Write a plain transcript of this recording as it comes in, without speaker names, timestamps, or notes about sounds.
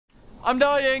I'm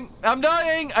dying. I'm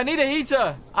dying. I need a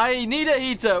heater. I need a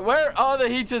heater. Where are the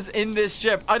heaters in this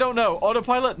ship? I don't know.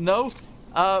 Autopilot? No.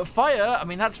 Fire? I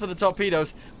mean, that's for the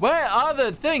torpedoes. Where are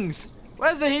the things?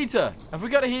 Where's the heater? Have we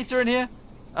got a heater in here?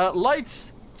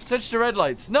 Lights? Switch to red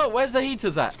lights. No, where's the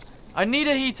heaters at? I need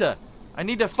a heater. I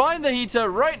need to find the heater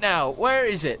right now. Where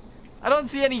is it? I don't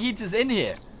see any heaters in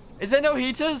here. Is there no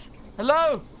heaters?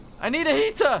 Hello? I need a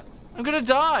heater. I'm gonna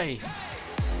die.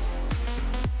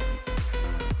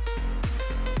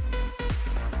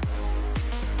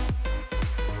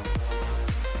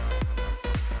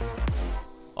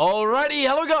 Alrighty,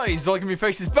 hello guys, welcome your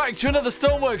faces back to another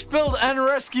Stormworks build and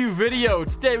rescue video.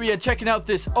 Today we are checking out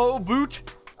this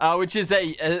O-boot, which is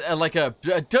a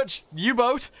Dutch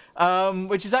U-boat,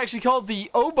 which is actually called the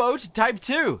O-boat Type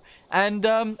 2. And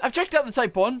I've checked out the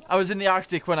Type 1. I was in the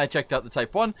Arctic when I checked out the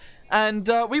Type 1, and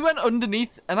we went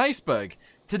underneath an iceberg.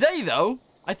 Today though,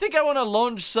 I think I want to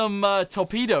launch some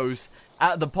torpedoes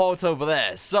at the port over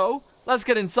there. So let's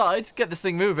get inside, get this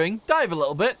thing moving, dive a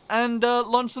little bit, and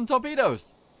launch some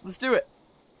torpedoes. Let's do it.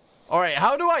 Alright,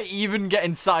 how do I even get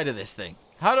inside of this thing?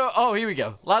 Oh, here we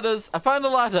go. Ladders. I found a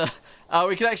ladder.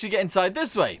 We can actually get inside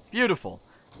this way. Beautiful.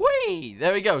 Whee!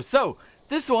 There we go. So,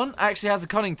 this one actually has a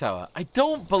conning tower. I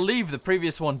don't believe the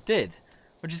previous one did,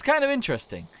 which is kind of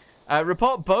interesting.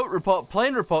 Report boat, report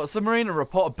plane, report submarine, and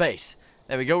report base.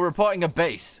 There we go, reporting a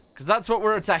base, because that's what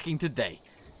we're attacking today.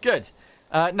 Good.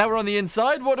 Now we're on the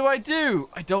inside. What do?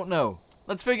 I don't know.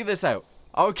 Let's figure this out.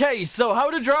 Okay, so how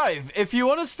to drive. If you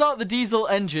want to start the diesel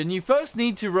engine, you first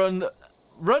need to run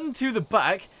to the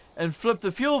back and flip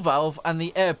the fuel valve and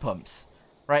the air pumps.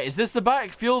 Right, is this the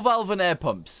back? Fuel valve and air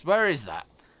pumps. Where is that?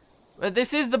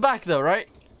 This is the back though, right?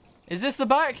 Is this the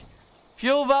back?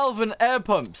 Fuel valve and air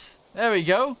pumps. There we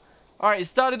go. Alright,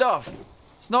 started off.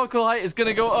 Snorkel height is going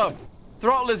to go up.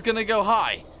 Throttle is going to go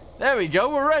high. There we go,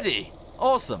 we're ready.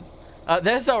 Awesome.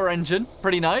 There's our engine.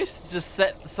 Pretty nice. It's just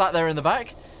sat there in the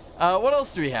back. What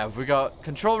else do we have? We got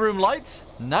control room lights.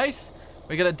 Nice.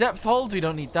 We got a depth hold. We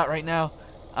don't need that right now.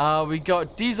 We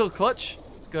got diesel clutch.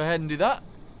 Let's go ahead and do that.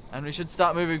 And we should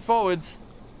start moving forwards.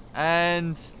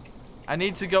 And I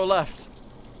need to go left.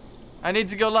 I need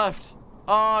to go left.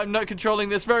 Oh, I'm not controlling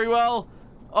this very well.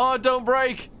 Oh, don't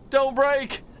brake. Don't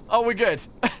brake. Oh, we're good.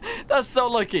 That's so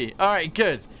lucky. All right,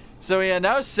 good. So we are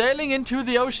now sailing into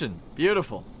the ocean.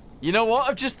 Beautiful. You know what?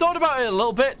 I've just thought about it a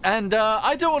little bit, and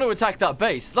I don't want to attack that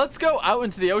base. Let's go out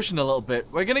into the ocean a little bit.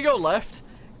 We're going to go left,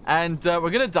 and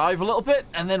we're going to dive a little bit,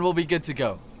 and then we'll be good to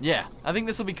go. Yeah, I think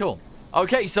this will be cool.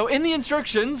 Okay, so in the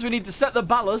instructions, we need to set the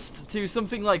ballast to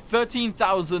something like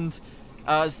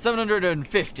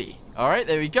 13,750. All right,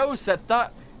 there we go. Set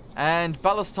that. And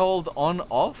ballast hold on,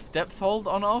 off. Depth hold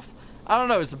on, off. I don't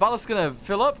know. Is the ballast going to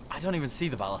fill up? I don't even see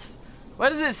the ballast. Where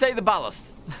does it say the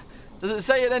ballast? Does it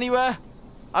say it anywhere?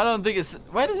 I don't think it's...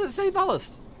 Where does it say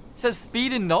ballast? It says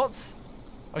speed in knots.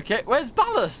 Okay, where's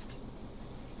ballast?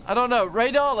 I don't know.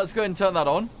 Radar, let's go ahead and turn that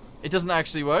on. It doesn't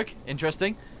actually work.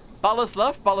 Interesting. Ballast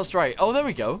left, ballast right. Oh, there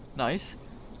we go. Nice.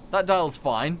 That dial's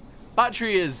fine.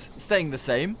 Battery is staying the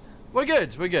same. We're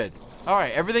good. We're good. All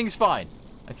right, everything's fine,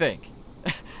 I think.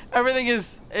 Everything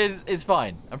is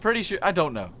fine. I'm pretty sure... I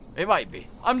don't know. It might be.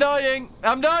 I'm dying.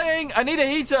 I'm dying. I need a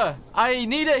heater. I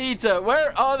need a heater.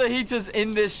 Where are the heaters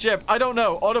in this ship? I don't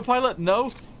know. Autopilot?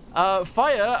 No.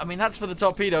 Fire? I mean, that's for the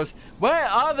torpedoes. Where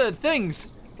are the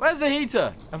things? Where's the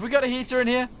heater? Have we got a heater in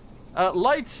here?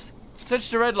 Lights? Switch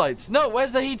to red lights. No,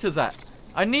 where's the heaters at?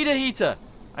 I need a heater.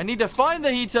 I need to find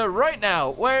the heater right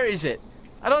now. Where is it?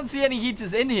 I don't see any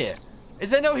heaters in here. Is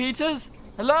there no heaters?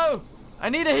 Hello? I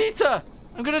need a heater.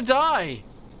 I'm gonna die.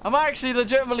 I'm actually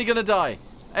legitimately gonna die.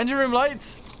 Engine room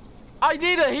lights. I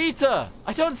need a heater.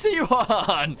 I don't see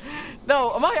one.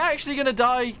 No, am I actually going to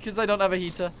die because I don't have a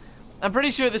heater? I'm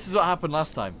pretty sure this is what happened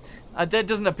last time. There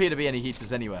doesn't appear to be any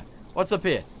heaters anywhere. What's up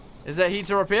here? Is there a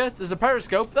heater up here? There's a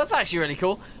periscope. That's actually really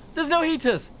cool. There's no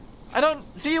heaters. I don't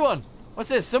see one. What's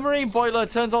this? Submarine boiler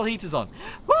turns all heaters on.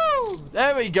 Woo!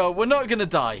 There we go. We're not going to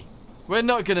die. We're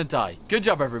not going to die. Good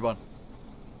job, everyone.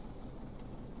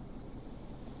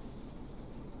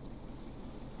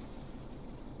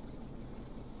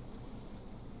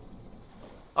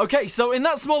 Okay, so in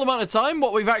that small amount of time,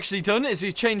 what we've actually done is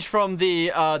we've changed from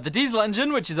the diesel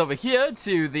engine, which is over here,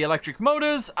 to the electric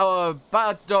motors. Oh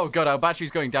god, our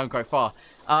battery's going down quite far.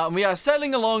 We are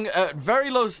sailing along at very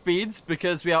low speeds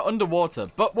because we are underwater.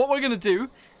 But what we're going to do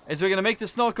is we're going to make the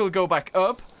snorkel go back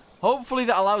up. Hopefully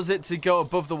that allows it to go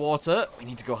above the water. We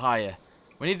need to go higher.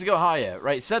 We need to go higher.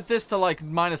 Right, set this to like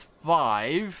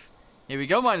 -5. Here we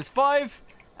go, -5.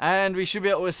 And we should be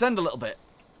able to ascend a little bit.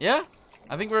 Yeah?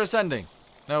 I think we're ascending.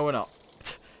 No, we're not.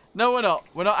 No, we're not.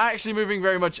 We're not actually moving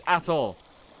very much at all.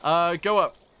 Go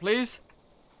up, please.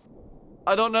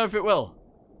 I don't know if it will.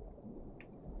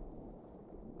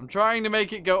 I'm trying to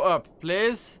make it go up,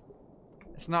 please.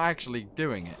 It's not actually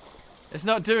doing it. It's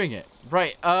not doing it.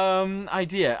 Right,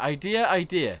 idea.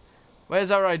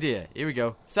 Where's our idea? Here we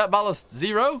go. Set ballast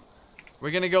 0.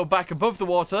 We're gonna go back above the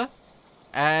water.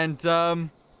 And,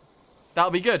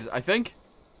 that'll be good, I think.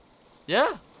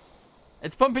 Yeah?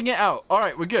 It's pumping it out.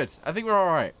 Alright, we're good. I think we're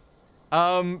alright.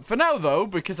 For now, though,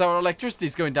 because our electricity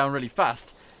is going down really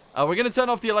fast, we're gonna turn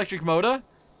off the electric motor.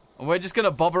 And we're just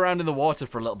gonna bob around in the water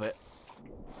for a little bit.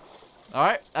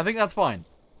 Alright, I think that's fine.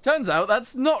 Turns out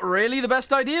that's not really the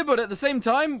best idea, but at the same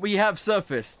time, we have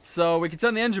surfaced. So we can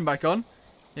turn the engine back on.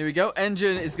 Here we go.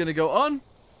 Engine is going to go on.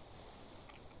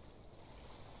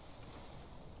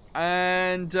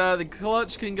 And the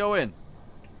clutch can go in.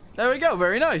 There we go.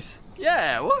 Very nice.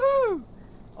 Yeah, woohoo!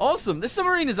 Awesome. This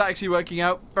submarine is actually working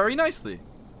out very nicely.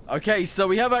 Okay, so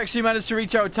we have actually managed to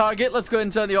reach our target. Let's go ahead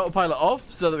and turn the autopilot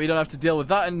off so that we don't have to deal with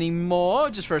that anymore.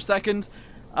 Just for a second.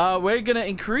 We're going to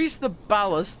increase the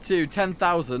ballast to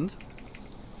 10,000.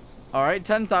 Alright,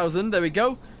 10,000. There we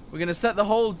go. We're going to set the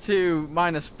hold to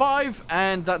 -5.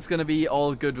 And that's going to be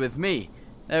all good with me.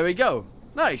 There we go.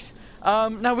 Nice.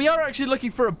 Now, we are actually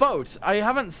looking for a boat. I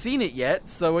haven't seen it yet.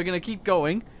 So we're going to keep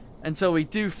going until we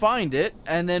do find it.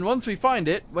 And then once we find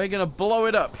it, we're going to blow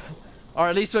it up. Or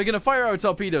at least we're going to fire our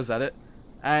torpedoes at it.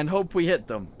 And hope we hit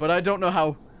them. But I don't know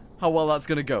how well that's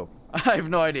going to go. I have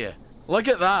no idea. Look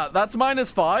at that. That's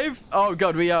 -5. Oh,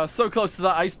 God. We are so close to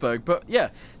that iceberg. But, yeah.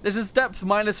 This is depth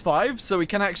 -5. So, we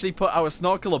can actually put our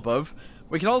snorkel above.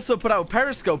 We can also put our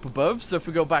periscope above. So, if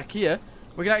we go back here,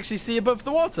 we can actually see above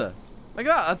the water. Look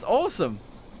at that. That's awesome.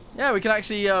 Yeah, we can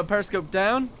actually periscope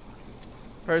down.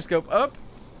 Periscope up.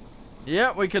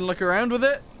 Yeah, we can look around with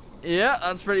it. Yeah,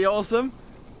 that's pretty awesome.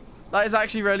 That is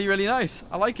actually really, really nice.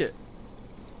 I like it.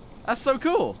 That's so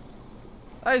cool.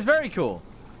 That is very cool.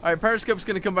 Alright, periscope's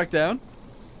going to come back down.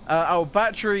 Our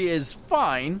battery is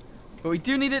fine, but we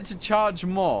do need it to charge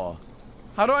more.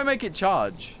 How do I make it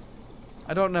charge?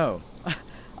 I don't know.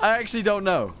 I actually don't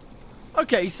know.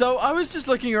 Okay, so I was just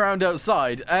looking around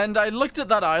outside, and I looked at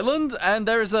that island, and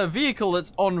there is a vehicle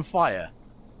that's on fire.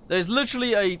 There's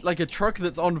literally a truck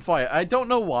that's on fire. I don't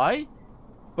know why,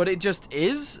 but it just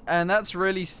is, and that's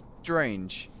really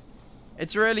strange.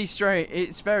 It's really strange.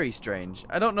 It's very strange.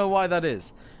 I don't know why that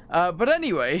is. But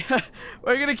anyway,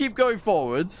 we're going to keep going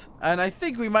forwards, and I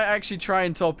think we might actually try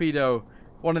and torpedo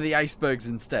one of the icebergs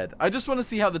instead. I just want to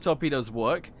see how the torpedoes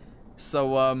work,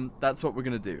 so that's what we're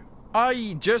going to do.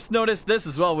 I just noticed this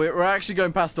as well. We're actually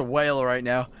going past a whale right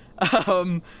now.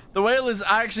 The whale is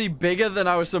actually bigger than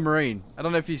our submarine. I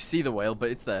don't know if you see the whale, but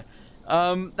it's there.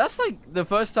 That's like the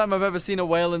first time I've ever seen a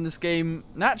whale in this game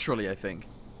naturally, I think.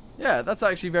 Yeah, that's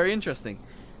actually very interesting.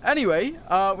 Anyway,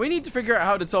 we need to figure out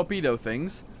how to torpedo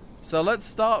things. So let's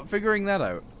start figuring that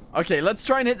out. Okay, let's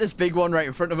try and hit this big one right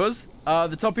in front of us.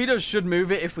 The torpedoes should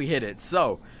move it if we hit it.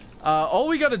 So, all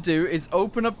we gotta do is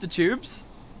open up the tubes.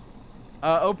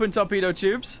 Open torpedo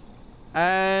tubes.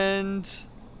 And...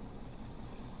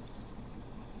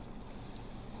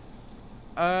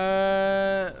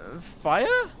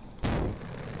 fire?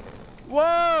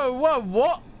 Whoa, whoa,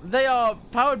 what? They are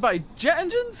powered by jet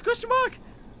engines? Question mark?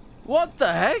 What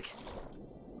the heck?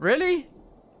 Really?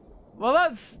 Well,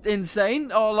 that's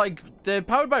insane. Or, like, they're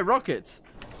powered by rockets.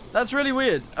 That's really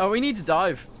weird. Oh, we need to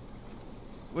dive.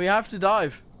 We have to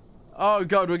dive. Oh,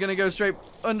 God, we're going to go straight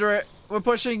under it. We're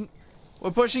pushing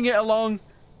it along.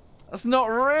 That's not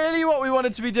really what we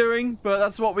wanted to be doing, but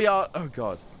that's what we are. Oh,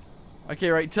 God. Okay,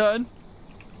 right, turn.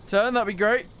 Turn, that'd be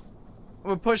great.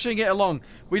 We're pushing it along.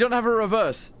 We don't have a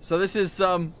reverse, so this is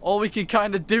all we can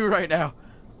kind of do right now.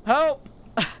 Help!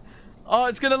 Oh,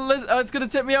 it's gonna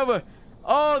tip me over.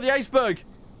 Oh, the iceberg.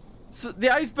 So the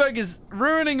iceberg is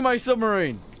ruining my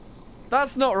submarine.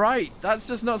 That's not right. That's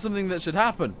just not something that should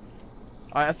happen.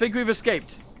 Alright, I think we've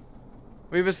escaped.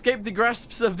 We've escaped the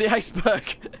grasps of the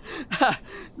iceberg.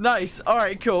 Nice.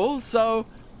 Alright, cool. So,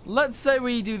 let's say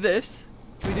we do this.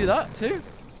 Can we do that too?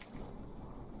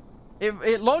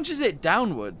 It launches it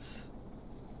downwards,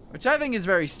 which I think is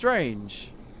very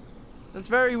strange. That's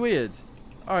very weird.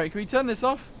 Alright, can we turn this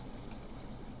off?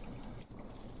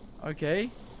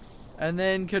 Okay. And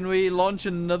then can we launch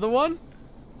another one?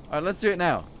 Alright, let's do it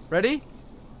now. Ready?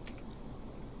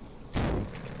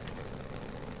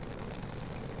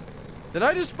 Did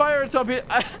I just fire a torpedo?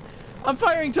 I'm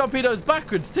firing torpedoes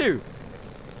backwards too.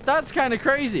 That's kind of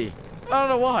crazy. I don't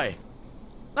know why.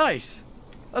 Nice.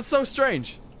 That's so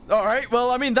strange. Alright,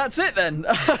 well, I mean, that's it then.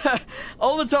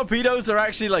 All the torpedoes are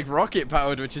actually like rocket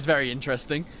powered, which is very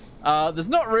interesting. There's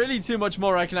not really too much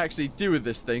more I can actually do with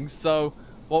this thing, so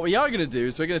what we are going to do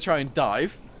is we're going to try and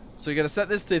dive. So we're going to set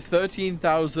this to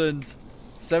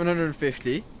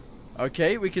 13,750.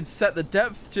 Okay, we can set the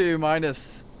depth to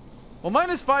minus... Well,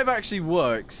 -5 actually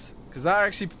works, because that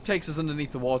actually takes us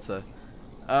underneath the water.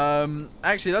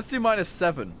 Actually, let's do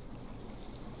 -7.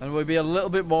 And we'll be a little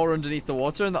bit more underneath the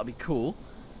water, and that'll be cool.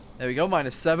 There we go,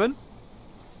 -7.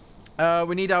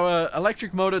 We need our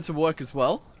electric motor to work as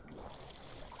well.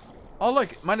 Oh,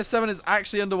 look, -7 is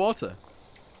actually underwater.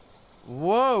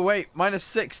 Whoa, wait,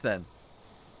 -6 then.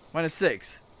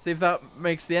 -6. See if that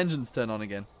makes the engines turn on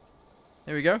again.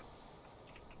 Here we go.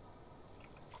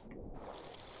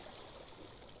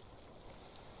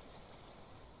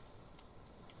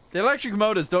 The electric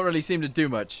motors don't really seem to do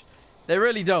much. They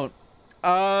really don't.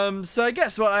 So I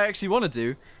guess what I actually want to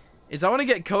do is I want to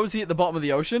get cozy at the bottom of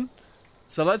the ocean.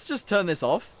 So let's just turn this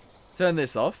off. Turn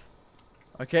this off.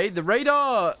 Okay, the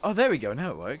radar... Oh, there we go. Now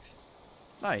it works.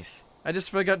 Nice. I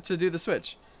just forgot to do the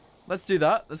switch. Let's do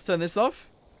that. Let's turn this off.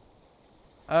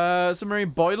 Submarine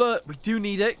boiler. We do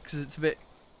need it because it's a bit...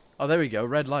 Oh, there we go.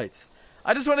 Red lights.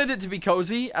 I just wanted it to be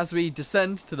cozy as we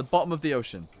descend to the bottom of the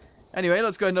ocean. Anyway,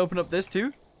 let's go ahead and open up this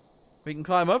too. We can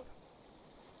climb up.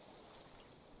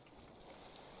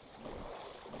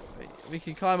 We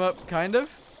can climb up, kind of.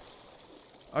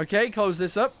 Okay, close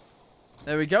this up.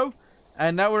 There we go.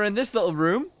 And now we're in this little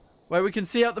room where we can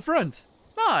see out the front.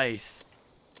 Nice.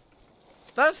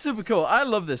 That's super cool. I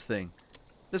love this thing.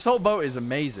 This whole boat is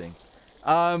amazing.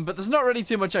 But there's not really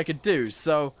too much I could do.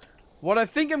 So what I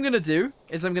think I'm going to do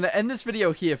is I'm going to end this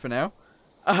video here for now.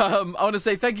 I want to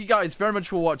say thank you guys very much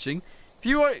for watching. If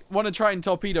you want to try and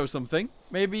torpedo something,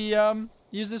 maybe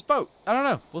use this boat. I don't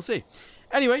know. We'll see.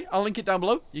 Anyway, I'll link it down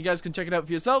below. You guys can check it out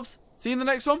for yourselves. See you in the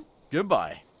next one.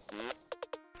 Goodbye.